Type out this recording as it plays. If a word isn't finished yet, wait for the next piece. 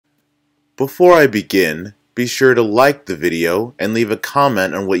Before I begin, be sure to like the video and leave a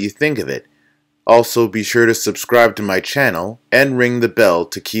comment on what you think of it. Also, be sure to subscribe to my channel and ring the bell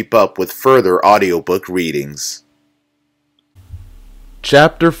to keep up with further audiobook readings.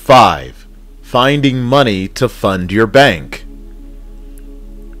 Chapter 5: Finding Money to Fund Your Bank.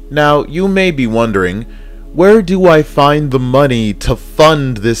 Now, you may be wondering, where do I find the money to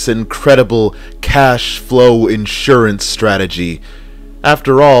fund this incredible cash flow insurance strategy?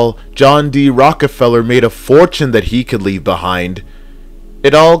 After all, John D. Rockefeller made a fortune that he could leave behind.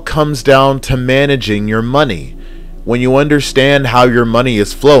 It all comes down to managing your money. When you understand how your money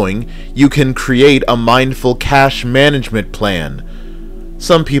is flowing, you can create a mindful cash management plan.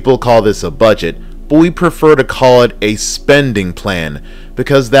 Some people call this a budget, but we prefer to call it a spending plan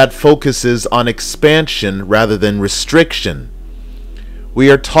because that focuses on expansion rather than restriction. We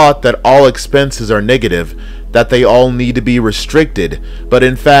are taught that all expenses are negative, that they all need to be restricted, but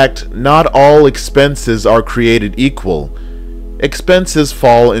in fact, not all expenses are created equal. Expenses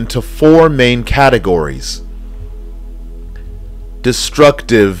fall into four main categories.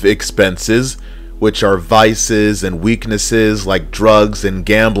 Destructive expenses, which are vices and weaknesses like drugs and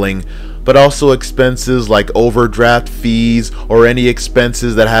gambling, but also expenses like overdraft fees or any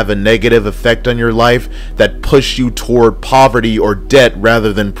expenses that have a negative effect on your life that push you toward poverty or debt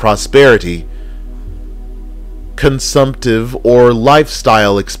rather than prosperity. Consumptive or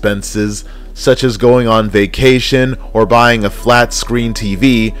lifestyle expenses, such as going on vacation or buying a flat screen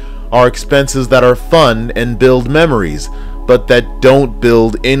TV, are expenses that are fun and build memories, but that don't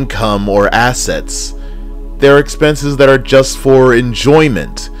build income or assets. They're expenses that are just for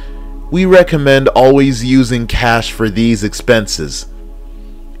enjoyment. We recommend always using cash for these expenses.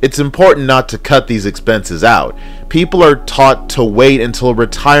 It's important not to cut these expenses out. People are taught to wait until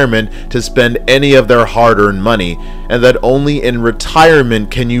retirement to spend any of their hard-earned money, and that only in retirement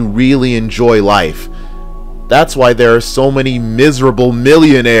can you really enjoy life. That's why there are so many miserable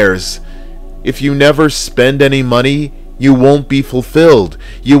millionaires. If you never spend any money, you won't be fulfilled.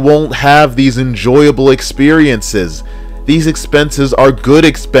 You won't have these enjoyable experiences. These expenses are good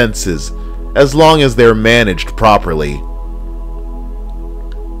expenses, as long as they're managed properly.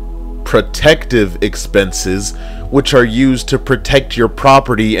 Protective expenses, which are used to protect your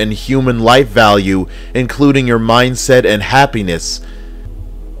property and human life value, including your mindset and happiness.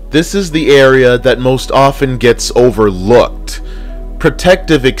 This is the area that most often gets overlooked.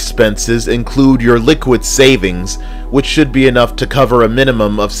 Protective expenses include your liquid savings, which should be enough to cover a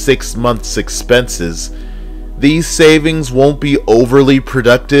minimum of 6 months' expenses. These savings won't be overly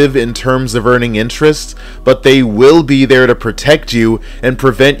productive in terms of earning interest, but they will be there to protect you and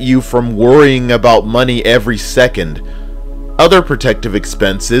prevent you from worrying about money every second. Other protective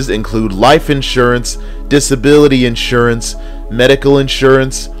expenses include life insurance, disability insurance, medical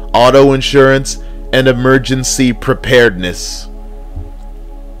insurance, auto insurance, and emergency preparedness.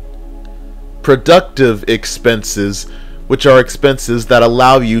 Productive expenses, which are expenses that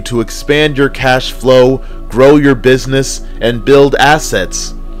allow you to expand your cash flow, grow your business, and build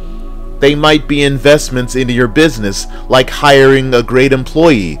assets. They might be investments into your business, like hiring a great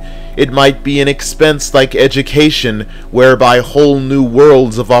employee. It might be an expense like education, whereby whole new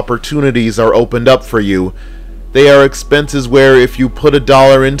worlds of opportunities are opened up for you. They are expenses where if you put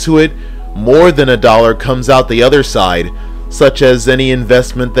 $1 into it, more than $1 comes out the other side, such as any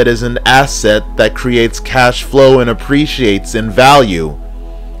investment that is an asset that creates cash flow and appreciates in value.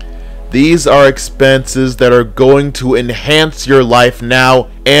 These are expenses that are going to enhance your life now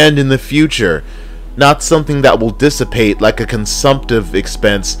and in the future, not something that will dissipate like a consumptive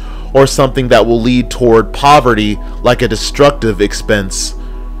expense or something that will lead toward poverty like a destructive expense.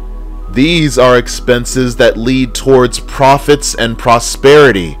 These are expenses that lead towards profits and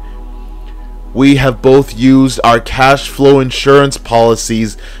prosperity. We have both used our cash flow insurance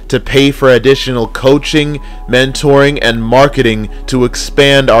policies to pay for additional coaching, mentoring, and marketing to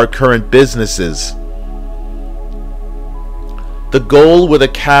expand our current businesses. The goal with a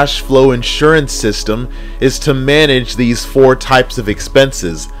cash flow insurance system is to manage these four types of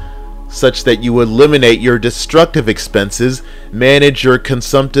expenses, such that you eliminate your destructive expenses, manage your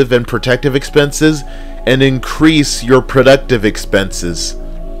consumptive and protective expenses, and increase your productive expenses.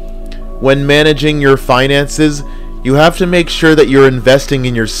 When managing your finances, you have to make sure that you're investing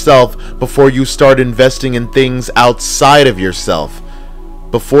in yourself before you start investing in things outside of yourself.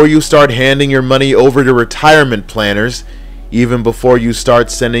 Before you start handing your money over to retirement planners, even before you start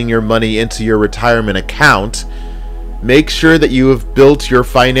sending your money into your retirement account, make sure that you have built your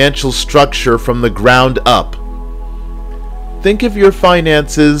financial structure from the ground up. Think of your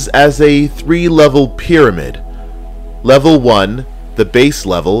finances as a 3-level pyramid. Level 1, the base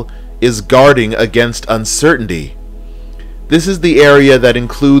level, is guarding against uncertainty. This is the area that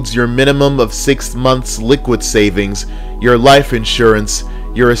includes your minimum of 6 months liquid savings, your life insurance,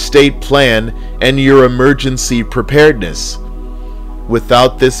 your estate plan, and your emergency preparedness.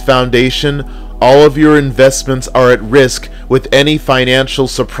 Without this foundation, all of your investments are at risk with any financial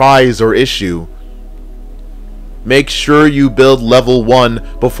surprise or issue. Make sure you build level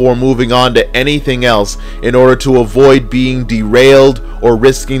 1 before moving on to anything else in order to avoid being derailed or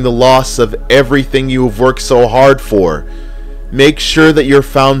risking the loss of everything you have worked so hard for. Make sure that your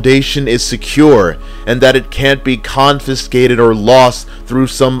foundation is secure and that it can't be confiscated or lost through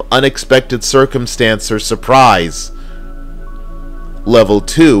some unexpected circumstance or surprise. Level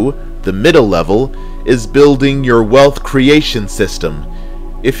 2, the middle level, is building your wealth creation system.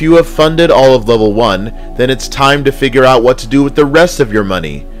 If you have funded all of level 1, then it's time to figure out what to do with the rest of your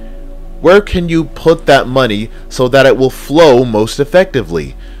money. Where can you put that money so that it will flow most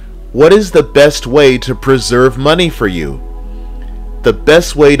effectively? What is the best way to preserve money for you? The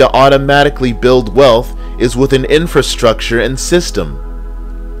best way to automatically build wealth is with an infrastructure and system.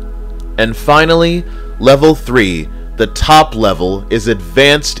 And finally, level 3, the top level, is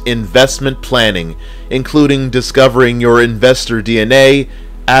advanced investment planning, including discovering your investor DNA,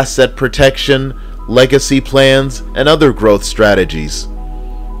 asset protection, legacy plans, and other growth strategies.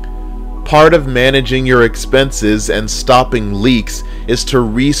 Part of managing your expenses and stopping leaks is to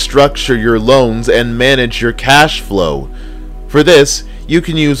restructure your loans and manage your cash flow. For this, you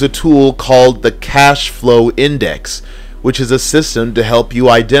can use a tool called the Cash Flow Index, which is a system to help you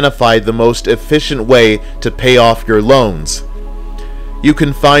identify the most efficient way to pay off your loans. You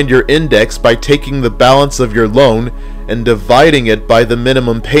can find your index by taking the balance of your loan and dividing it by the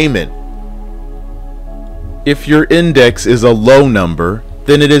minimum payment. If your index is a low number,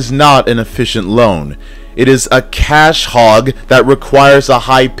 then it is not an efficient loan. It is a cash hog that requires a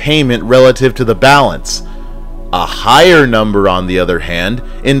high payment relative to the balance. A higher number, on the other hand,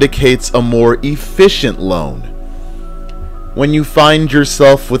 indicates a more efficient loan. When you find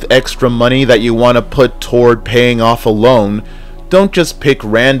yourself with extra money that you want to put toward paying off a loan, don't just pick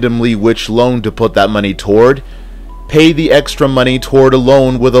randomly which loan to put that money toward. Pay the extra money toward a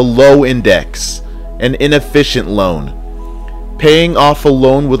loan with a low index, an inefficient loan. Paying off a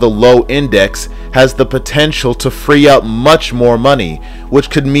loan with a low index has the potential to free up much more money, which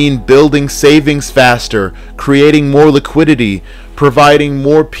could mean building savings faster, creating more liquidity, providing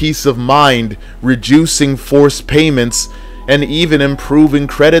more peace of mind, reducing forced payments, and even improving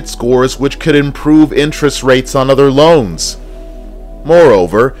credit scores, which could improve interest rates on other loans.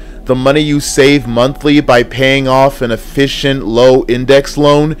 Moreover, the money you save monthly by paying off an efficient low index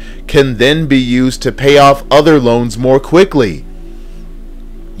loan can then be used to pay off other loans more quickly.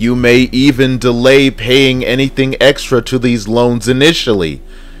 You may even delay paying anything extra to these loans initially.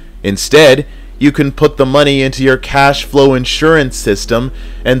 Instead, you can put the money into your cash flow insurance system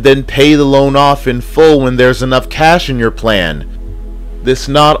and then pay the loan off in full when there's enough cash in your plan. This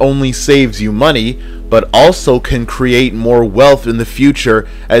not only saves you money, but also can create more wealth in the future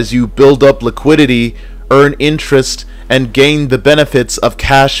as you build up liquidity, earn interest, and gain the benefits of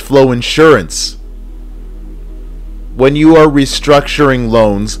cash flow insurance. When you are restructuring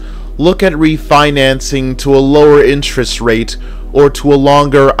loans, look at refinancing to a lower interest rate or to a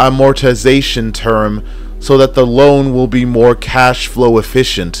longer amortization term so that the loan will be more cash flow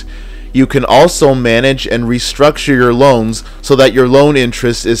efficient. You can also manage and restructure your loans so that your loan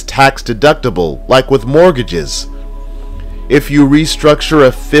interest is tax deductible, like with mortgages. If you restructure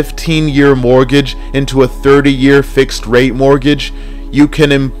a 15-year mortgage into a 30-year fixed rate mortgage, you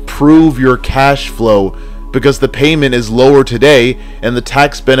can improve your cash flow because the payment is lower today and the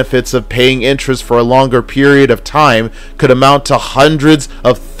tax benefits of paying interest for a longer period of time could amount to hundreds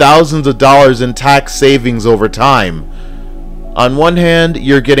of thousands of dollars in tax savings over time. On one hand,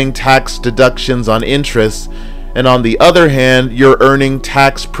 you're getting tax deductions on interest, and on the other hand, you're earning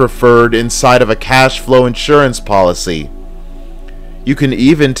tax preferred inside of a cash flow insurance policy. You can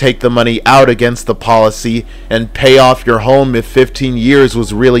even take the money out against the policy and pay off your home if 15 years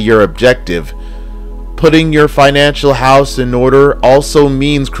was really your objective. Putting your financial house in order also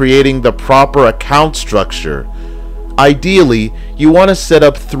means creating the proper account structure. Ideally, you want to set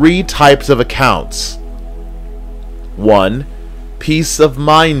up 3 types of accounts. 1. Peace of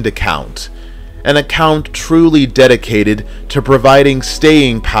mind account. An account truly dedicated to providing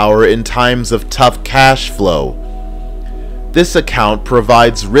staying power in times of tough cash flow. This account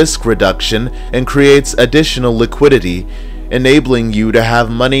provides risk reduction and creates additional liquidity, enabling you to have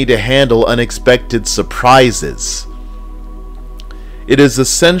money to handle unexpected surprises. It is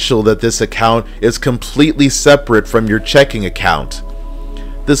essential that this account is completely separate from your checking account.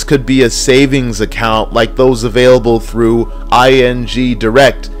 This could be a savings account like those available through ING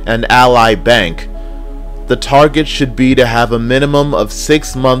Direct and Ally Bank. The target should be to have a minimum of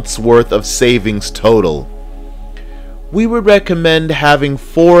 6 months worth of savings total. We would recommend having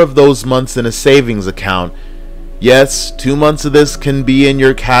 4 of those months in a savings account. Yes, 2 months of this can be in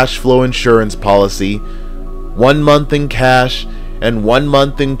your cash flow insurance policy, 1 month in cash, and 1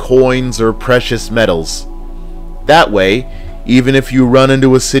 month in coins or precious metals. That way, even if you run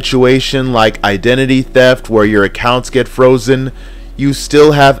into a situation like identity theft where your accounts get frozen, you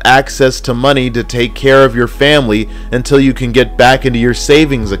still have access to money to take care of your family until you can get back into your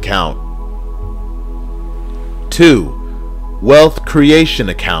savings account. 2. Wealth Creation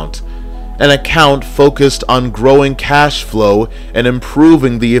Account. An account focused on growing cash flow and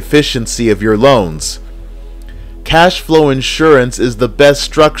improving the efficiency of your loans. Cash flow insurance is the best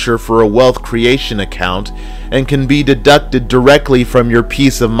structure for a wealth creation account and can be deducted directly from your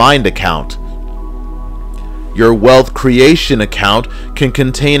peace of mind account. Your wealth creation account can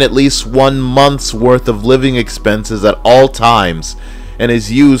contain at least 1 month's worth of living expenses at all times and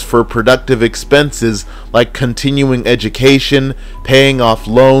is used for productive expenses like continuing education, paying off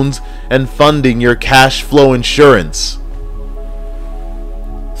loans, and funding your cash flow insurance.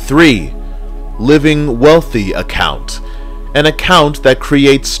 3. Living Wealthy Account. An account that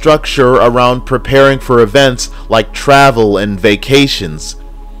creates structure around preparing for events like travel and vacations.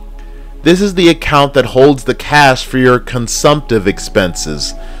 This is the account that holds the cash for your consumptive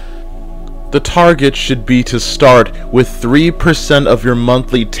expenses. The target should be to start with 3% of your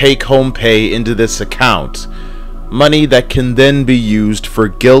monthly take-home pay into this account, money that can then be used for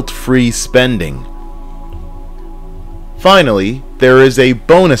guilt-free spending. Finally, there is a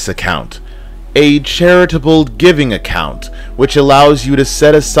bonus account, a charitable giving account, which allows you to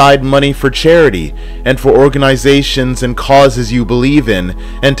set aside money for charity and for organizations and causes you believe in,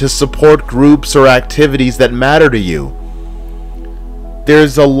 and to support groups or activities that matter to you.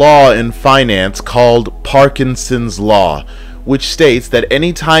 There's a law in finance called Parkinson's Law, which states that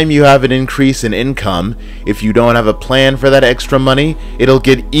anytime you have an increase in income, if you don't have a plan for that extra money, it'll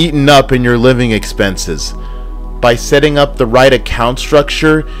get eaten up in your living expenses. By setting up the right account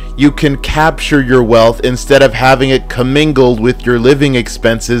structure, you can capture your wealth instead of having it commingled with your living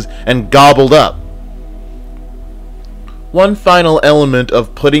expenses and gobbled up. One final element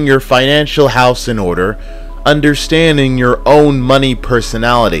of putting your financial house in order: understanding your own money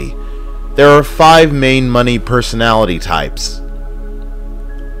personality. There are 5 main money personality types.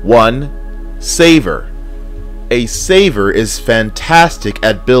 1. Saver. A saver is fantastic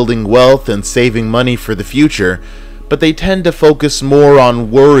at building wealth and saving money for the future, but they tend to focus more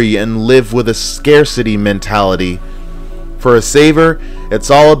on worry and live with a scarcity mentality. For a saver, it's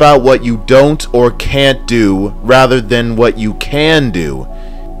all about what you don't or can't do rather than what you can do.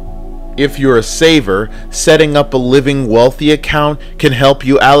 If you're a saver, setting up a living wealthy account can help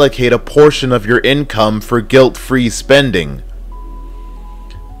you allocate a portion of your income for guilt-free spending.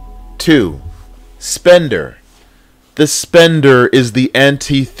 2. Spender. The spender is the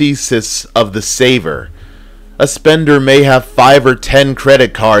antithesis of the saver. A spender may have 5 or 10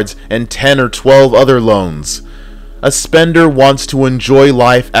 credit cards and 10 or 12 other loans. A spender wants to enjoy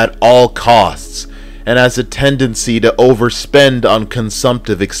life at all costs and has a tendency to overspend on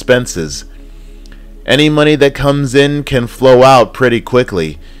consumptive expenses. Any money that comes in can flow out pretty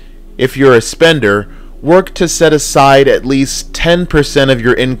quickly. If you're a spender, work to set aside at least 10% of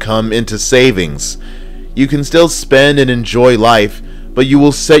your income into savings. You can still spend and enjoy life, but you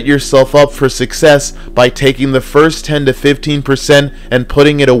will set yourself up for success by taking the first 10 to 15% and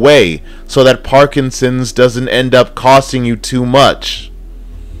putting it away so that Parkinson's doesn't end up costing you too much.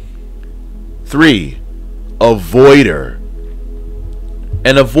 3. Avoider.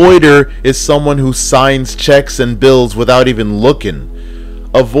 An avoider is someone who signs checks and bills without even looking.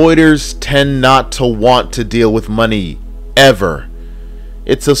 Avoiders tend not to want to deal with money, ever.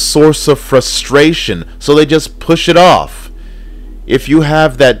 It's a source of frustration, so they just push it off. If you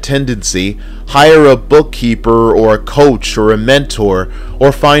have that tendency, hire a bookkeeper or a coach or a mentor,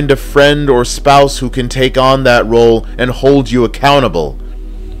 or find a friend or spouse who can take on that role and hold you accountable.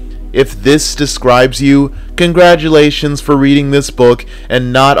 If this describes you, congratulations for reading this book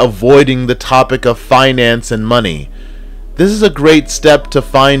and not avoiding the topic of finance and money. This is a great step to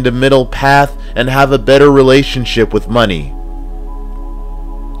find a middle path and have a better relationship with money.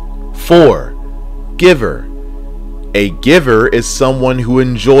 4. Giver. A giver is someone who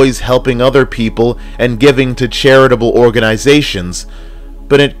enjoys helping other people and giving to charitable organizations,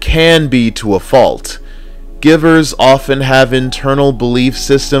 but it can be to a fault. Givers often have internal belief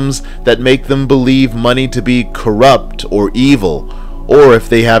systems that make them believe money to be corrupt or evil, or if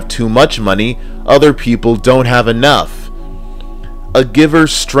they have too much money, other people don't have enough. A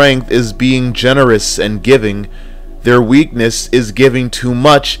giver's strength is being generous and giving. Their weakness is giving too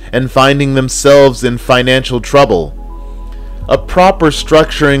much and finding themselves in financial trouble. A proper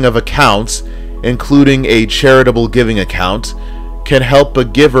structuring of accounts, including a charitable giving account, can help a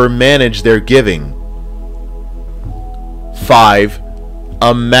giver manage their giving. 5.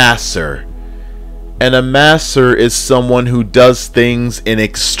 Amasser. An amasser is someone who does things in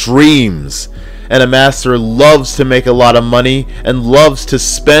extremes. An amasser loves to make a lot of money and loves to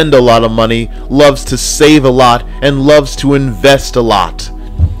spend a lot of money, loves to save a lot, and loves to invest a lot.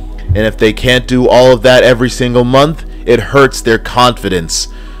 And if they can't do all of that every single month, it hurts their confidence.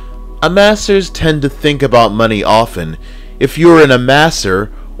 Amassers tend to think about money often. If you're an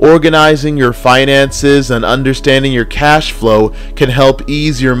amasser, organizing your finances and understanding your cash flow can help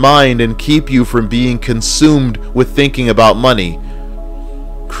ease your mind and keep you from being consumed with thinking about money.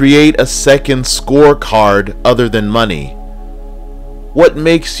 Create a second scorecard other than money. What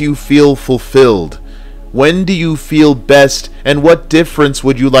makes you feel fulfilled? When do you feel best, and what difference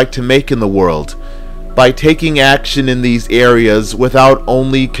would you like to make in the world? By taking action in these areas without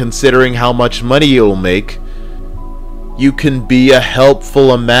only considering how much money you'll make, you can be a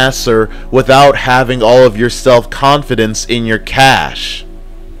helpful amasser without having all of your self-confidence in your cash.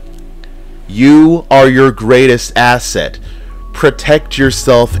 You are your greatest asset. Protect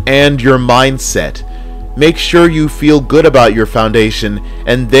yourself and your mindset. Make sure you feel good about your foundation,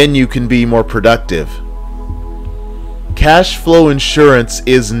 and then you can be more productive. Cash flow insurance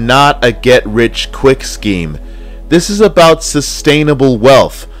is not a get-rich-quick scheme. This is about sustainable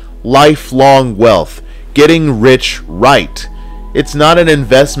wealth, lifelong wealth, getting rich right. It's not an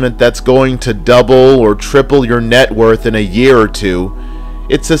investment that's going to double or triple your net worth in a year or two.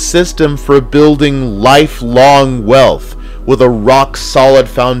 It's a system for building lifelong wealth with a rock-solid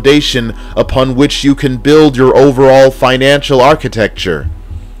foundation upon which you can build your overall financial architecture.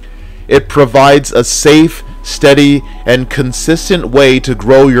 It provides a safe, steady, and consistent way to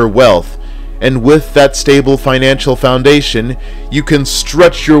grow your wealth, and with that stable financial foundation, you can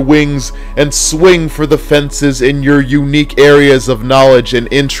stretch your wings and swing for the fences in your unique areas of knowledge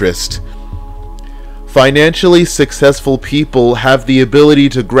and interest. Financially successful people have the ability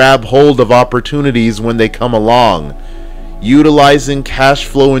to grab hold of opportunities when they come along. Utilizing cash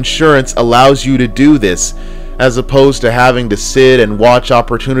flow insurance allows you to do this, as opposed to having to sit and watch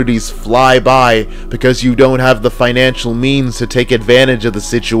opportunities fly by because you don't have the financial means to take advantage of the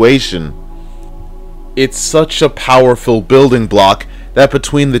situation. It's such a powerful building block that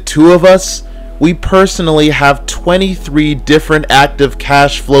between the two of us, we personally have 23 different active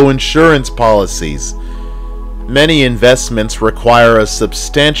cash flow insurance policies. Many investments require a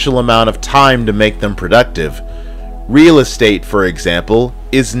substantial amount of time to make them productive. Real estate, for example,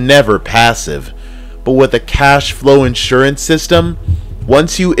 is never passive. But with a cash flow insurance system,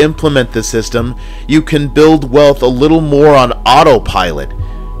 once you implement the system, you can build wealth a little more on autopilot.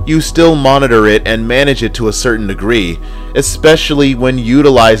 You still monitor it and manage it to a certain degree, especially when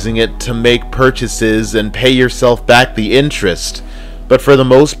utilizing it to make purchases and pay yourself back the interest. But for the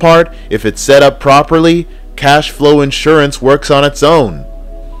most part, if it's set up properly, cash flow insurance works on its own.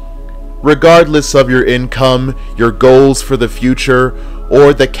 Regardless of your income, your goals for the future,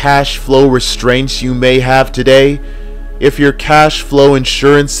 or the cash flow restraints you may have today, if your cash flow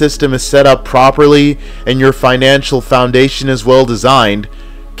insurance system is set up properly and your financial foundation is well designed,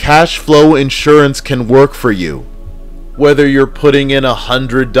 cash flow insurance can work for you. Whether you're putting in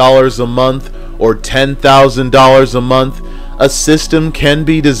 $100 a month or $10,000 a month, a system can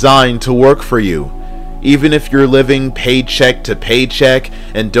be designed to work for you. Even if you're living paycheck to paycheck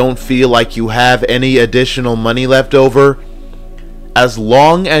and don't feel like you have any additional money left over, as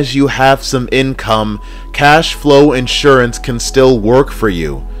long as you have some income, cash flow insurance can still work for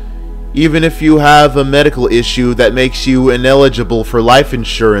you. Even if you have a medical issue that makes you ineligible for life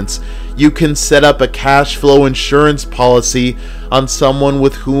insurance, you can set up a cash flow insurance policy on someone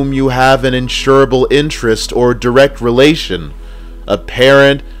with whom you have an insurable interest or direct relation. A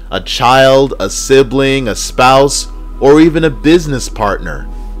parent, a child, a sibling, a spouse, or even a business partner.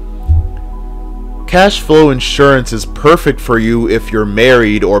 Cash flow insurance is perfect for you if you're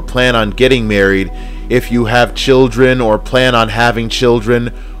married or plan on getting married, if you have children or plan on having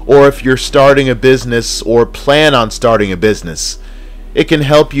children, or if you're starting a business or plan on starting a business. It can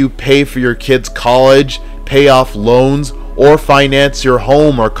help you pay for your kids' college, pay off loans, or finance your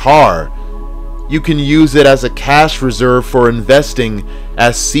home or car. You can use it as a cash reserve for investing,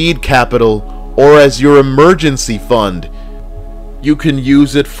 as seed capital, or as your emergency fund. You can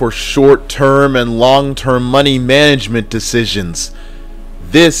use it for short-term and long-term money management decisions.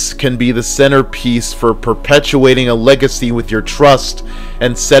 This can be the centerpiece for perpetuating a legacy with your trust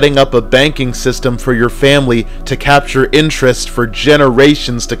and setting up a banking system for your family to capture interest for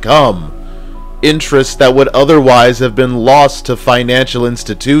generations to come. Interest that would otherwise have been lost to financial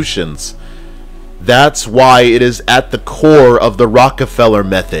institutions. That's why it is at the core of the Rockefeller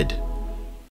method.